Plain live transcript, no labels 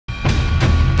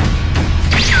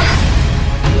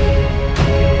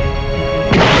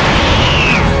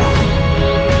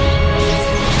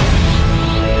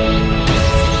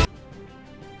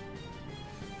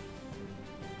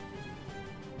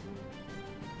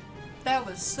That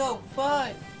was so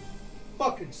fun.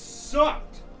 Fucking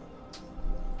sucked.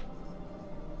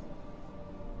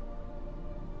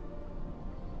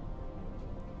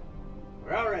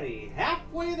 We're already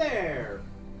halfway there.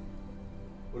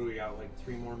 What do we got? Like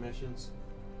 3 more missions?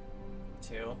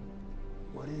 2.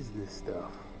 What is this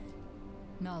stuff?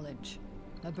 Knowledge.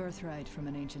 A birthright from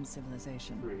an ancient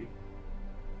civilization. 3.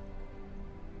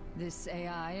 This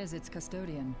AI is its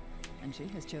custodian, and she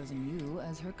has chosen you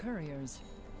as her couriers.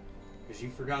 Because you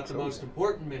forgot the most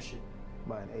important mission.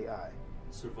 By an AI.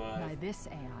 Survive. By this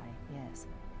AI, yes.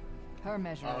 Her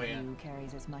measure Oh, of yeah. you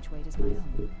carries as much weight as my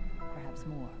own, perhaps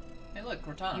more. Hey, look,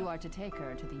 Cortana. You are to take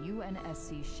her to the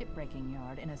UNSC shipbreaking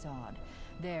yard in Azad.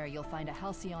 There, you'll find a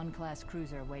Halcyon-class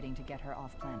cruiser waiting to get her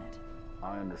off-planet.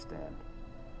 I understand.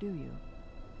 Do you?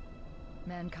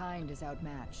 Mankind is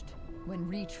outmatched. When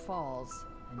Reach falls,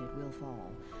 and it will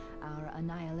fall, our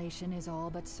annihilation is all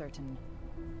but certain.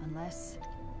 Unless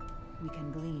we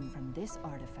can glean from this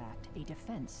artifact a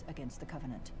defense against the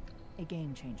Covenant. A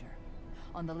game-changer.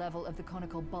 On the level of the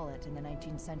conical bullet in the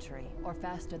 19th century, or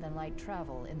faster-than-light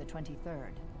travel in the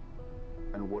 23rd.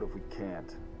 And what if we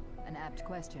can't? An apt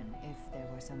question, if there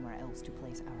were somewhere else to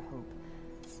place our hope.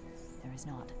 There is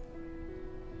not.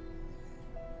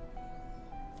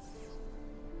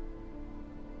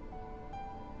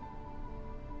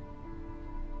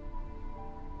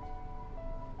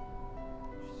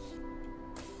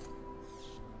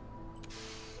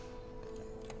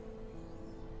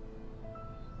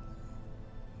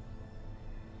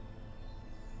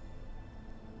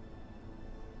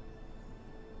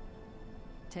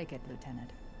 Take it,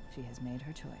 Lieutenant. She has made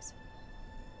her choice.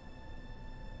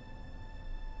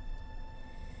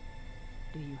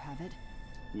 Do you have it?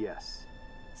 Yes,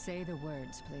 Say the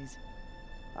words, please.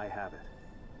 I have it.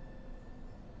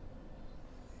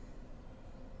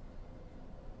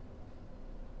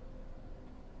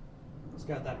 It's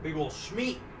got that big old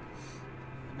schmeat.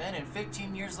 And then in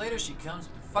 15 years later, she comes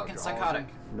fucking Dr. psychotic.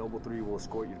 Halsey, Noble 3 will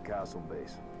escort you to Castle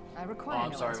Base. I require Oh,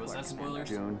 I'm no sorry, escort, was that Commander. spoilers?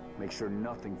 June, make sure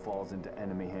nothing falls into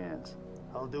enemy hands.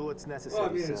 I'll do what's necessary, Well,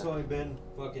 I mean, sir. it's only been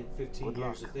fucking 15 Good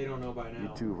years luck. if they don't know by You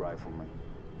now. too, Rifleman.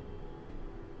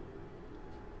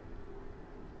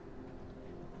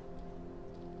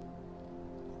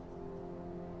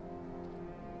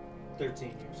 $13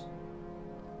 years.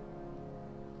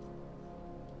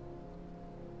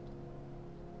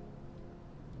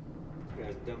 This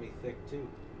guy's dummy thick too.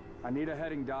 I need a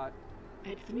heading, Dot.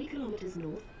 At 3 kilometers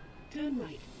north, turn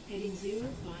right, heading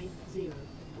 050.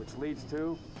 Which leads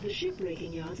to? The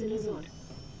shipbreaking yards in Azad.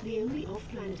 The only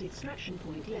off-planet extraction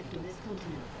point left on this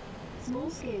continent.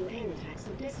 Small-scale air attacks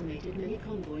have decimated many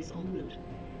convoys en route.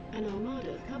 An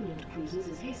armada of Covenant cruisers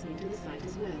is hastening to the site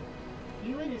as well.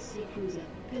 UNSC cruiser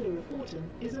Pillar of Autumn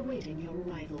is awaiting your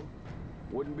arrival.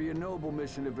 Wouldn't be a noble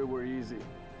mission if it were easy.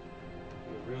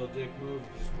 A real dick move,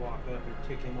 you just walk up and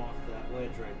kick him off that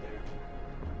ledge right there.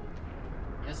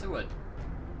 Yes, it would.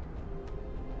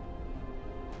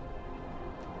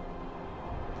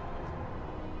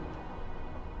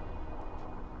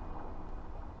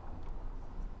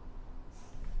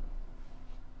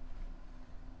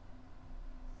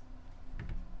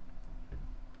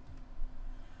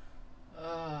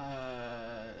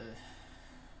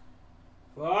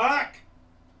 Fuck!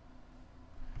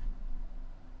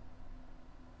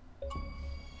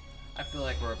 I feel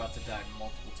like we're about to die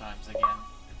multiple times again.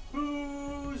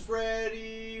 Who's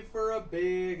ready for a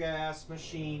big ass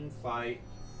machine fight?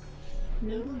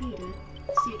 Noble leader,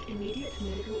 seek immediate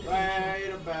medical attention.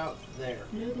 Right about there.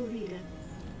 Noble leader,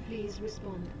 please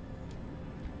respond.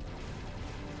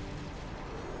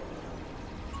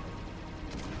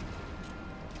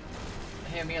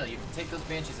 Hey, Amelia, you can take those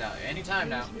banshees out anytime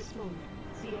now. Please respond.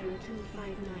 Sierra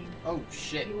 259. Oh,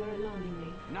 shit. You are alarming me.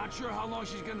 Not sure how long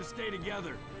she's gonna stay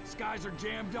together. Skies are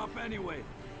jammed up anyway.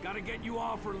 Gotta get you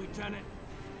off her, Lieutenant.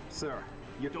 Sir,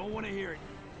 You don't want to hear it.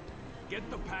 Get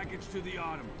the package to the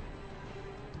Autumn.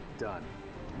 done.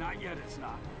 Not yet, it's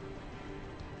not.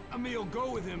 Emil,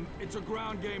 go with him. It's a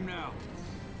ground game now.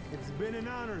 It's been an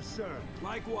honor, sir.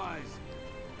 Likewise.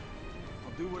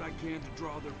 I'll do what I can to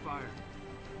draw their fire.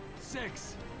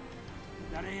 6.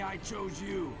 That AI chose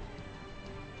you.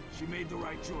 She made the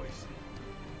right choice.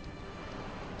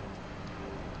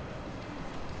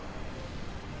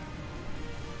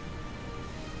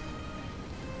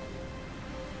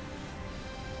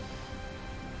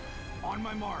 On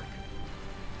my mark.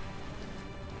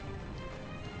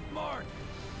 Mark!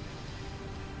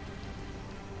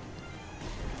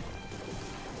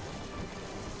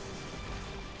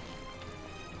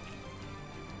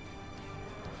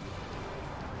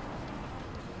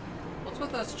 What's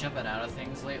with us jumping out of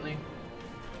things lately?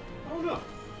 Oh no.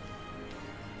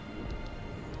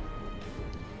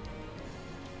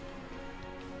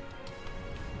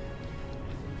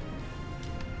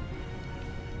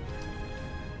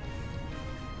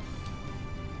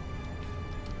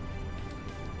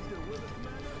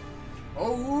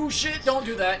 Oh shit, don't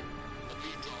do that. A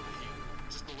beat driver here.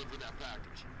 Just deliver that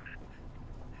package.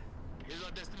 Here's our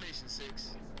destination,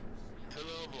 6. Pillar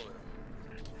of oil.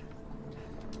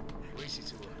 Race you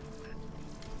to her.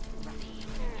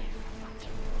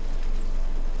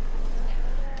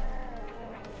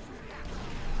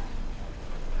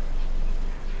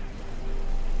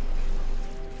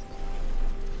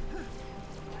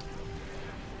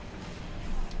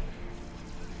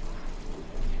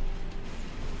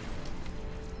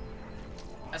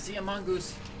 I see a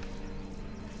mongoose.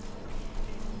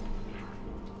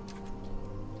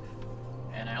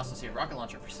 And I also see a rocket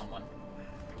launcher for someone.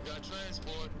 We got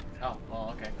transport. Oh,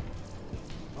 well, okay.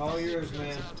 All yours,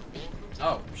 man.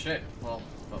 Oh, shit. Well,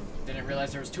 didn't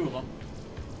realize there was 2 of them.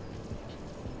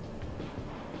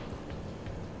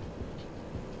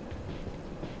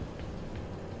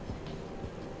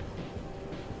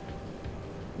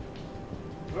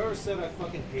 Whoever said I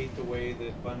fucking hate the way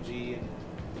that Bungie and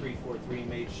 343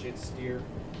 made shit steer,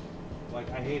 like,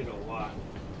 I hate it a lot.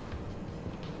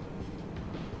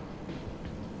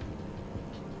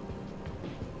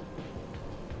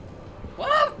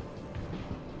 What?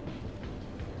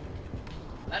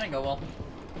 That didn't go well.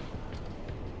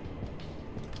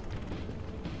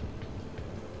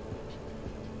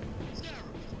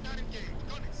 Not engaged.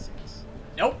 Gun at 6.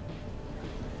 Nope.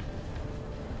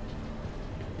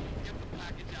 Get the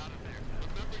package out of there.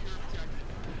 Remember your objective.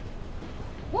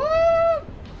 Woo!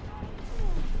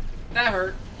 That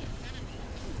hurt.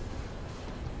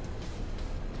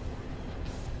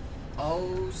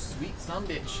 Oh, sweet son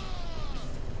bitch.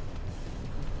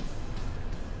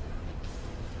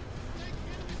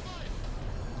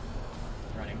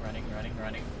 Running, running, running,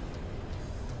 running.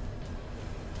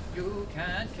 You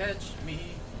can't catch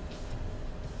me.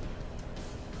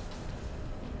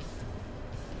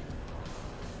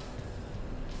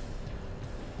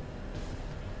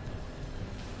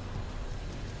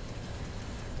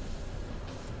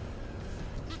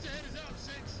 Put your headers out,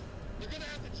 6. You're gonna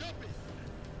have to jump it.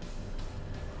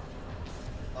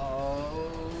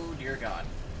 Oh, dear God.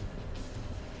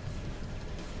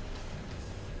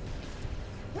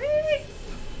 Whee!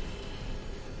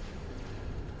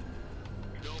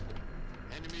 Nope.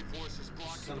 Enemy forces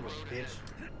blocking Son the of a road bitch.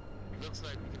 ahead. Looks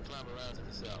like we can climb around to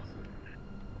the south.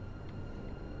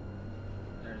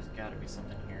 There's gotta be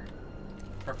something here.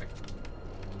 Perfect.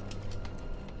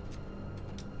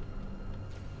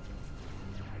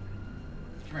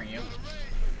 Come here, you.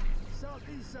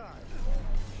 Southeast side.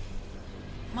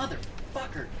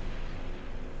 Motherfucker!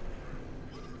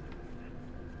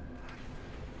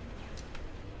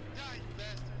 Die, you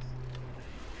bastards.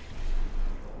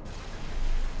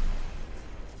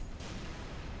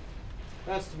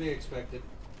 That's to be expected.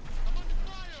 I'm under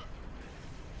fire.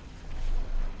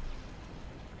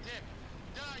 Damn.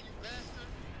 Die, you bastard.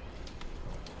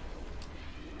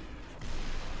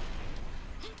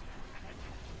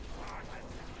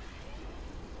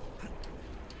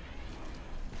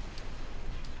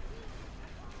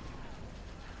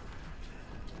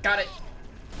 Got it!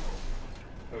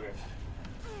 Okay.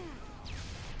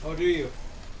 Oh, do you?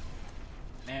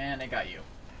 And I got you.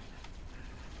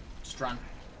 Just run.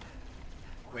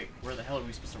 Wait, where the hell are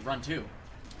we supposed to run to?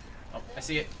 Oh, I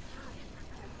see it.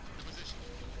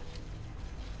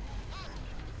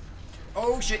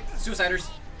 Oh shit! Suiciders!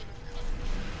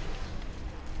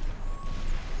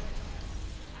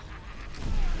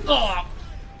 Oh!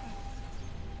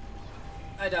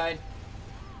 I died.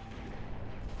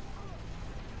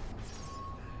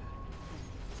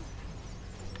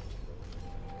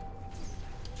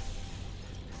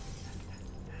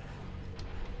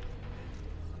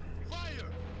 Fire!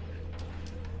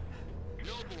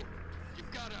 Noble,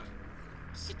 you've got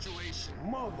a situation.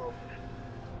 Mother.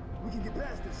 We can get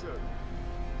past this, sir.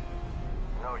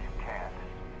 No, you can't.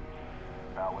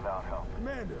 Not without help.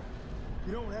 Commander,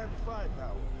 you don't have the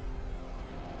firepower.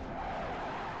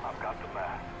 I've got the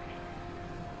map.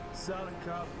 Solid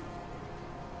copy.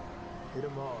 Hit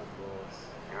 'em hard, boss.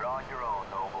 You're on your own,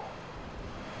 Noble.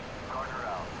 Carter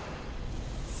out.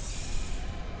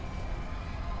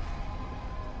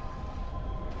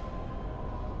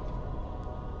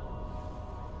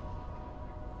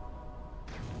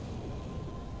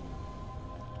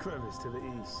 Crevice to the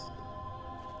east.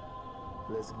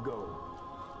 Let's go.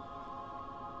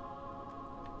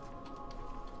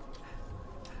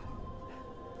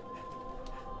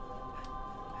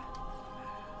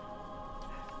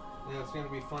 Yeah, it's gonna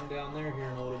be fun down there here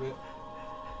in a little bit.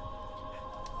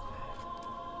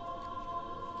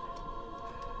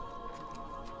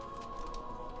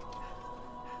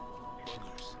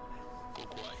 Buggers, go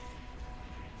quiet.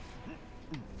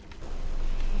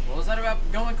 What was that about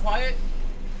going quiet?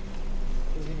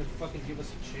 Doesn't even fucking give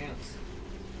us a chance.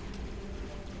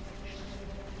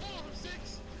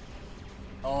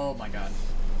 Oh my god.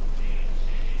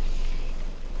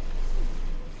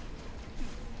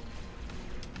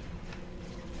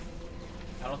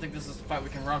 I don't think this is a fight we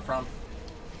can run from.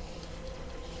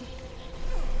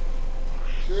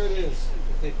 Sure it is.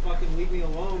 If they fucking leave me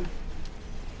alone.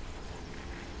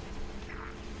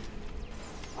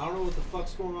 I don't know what the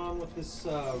fuck's going on with this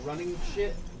running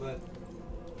shit, but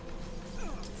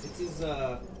it is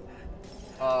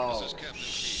Oh, This is Captain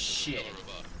shit.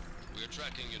 We are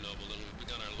tracking you, Noble, and we've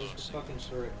begun our there's launch the fucking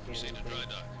turret Proceed cannon to dry thing.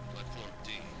 dock, platform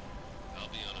D. I'll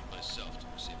be on it myself to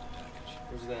receive the package.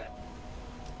 Where's that?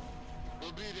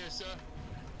 We'll be there, sir.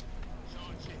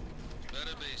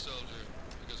 Better be, soldier,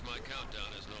 because my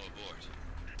countdown is no abort.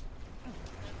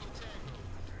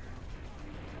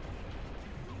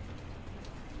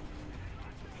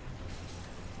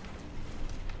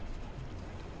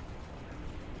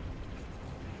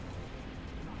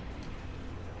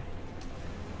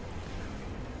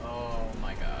 Oh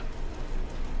my god.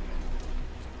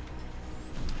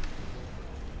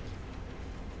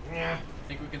 Yeah.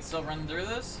 Think we can still run through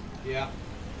this? Yeah.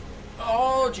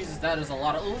 Oh, Jesus, that is a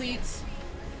lot of elites.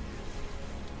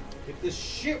 If this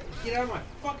shit would get out of my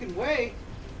fucking way.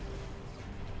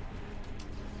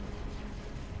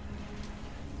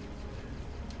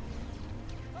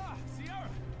 Ah, Sierra,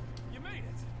 you made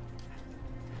it.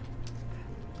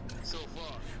 So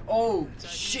far. Oh,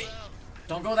 shit.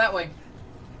 Don't go that way.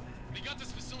 We got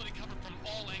this facility covered from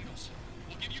all angles.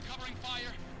 We'll give you covering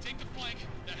fire, take the flank.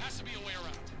 There has to be a way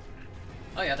around.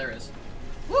 Oh, yeah, there is.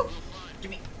 Woo! We'll find.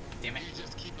 Give me. Damn it. You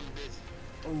just keep them busy.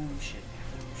 Oh, shit.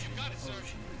 Oh, shit. You got it, Oh, sir.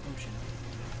 shit. Oh, shit.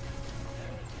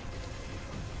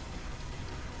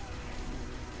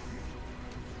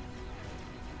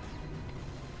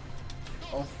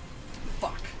 Oh,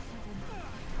 fuck.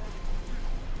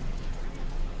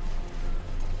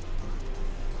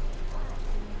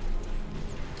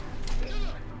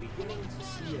 I'm beginning to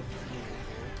see a few here.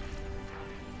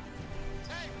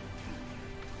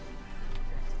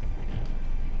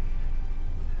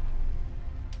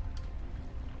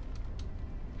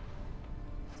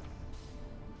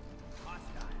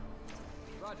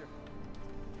 Roger.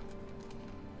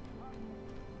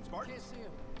 Spartans? Can't see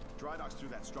him. Dry dock's through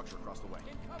that structure across the way.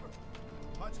 In cover.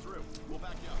 Punch through. We'll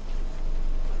back you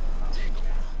up. Take them.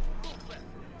 Both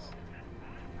platforms.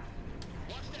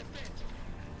 Watch that vent.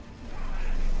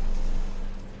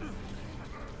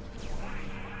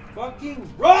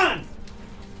 Fucking run!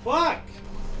 Fuck!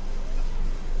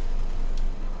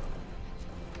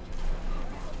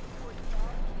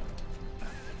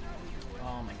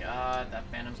 Oh my god, that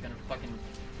Phantom's gonna fucking...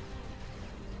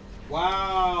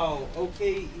 Wow.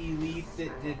 Okay, elite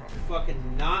that did fucking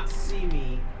not see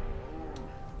me.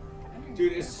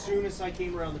 Dude, as soon as I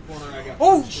came around the corner, I got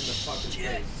Oh, punched in the fucking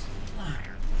shit. face.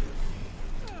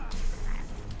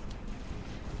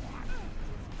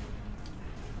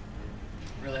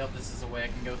 Really hope this is a way I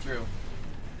can go through.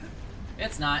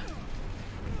 It's not.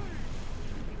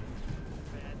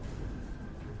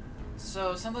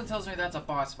 So, something tells me that's a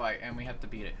boss fight, and we have to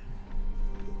beat it.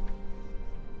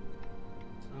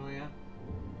 Oh, yeah?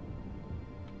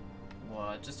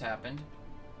 What just happened?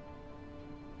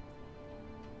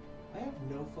 I have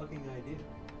no fucking idea.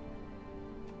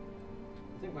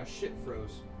 I think my shit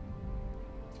froze.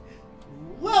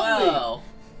 Lovely! Well,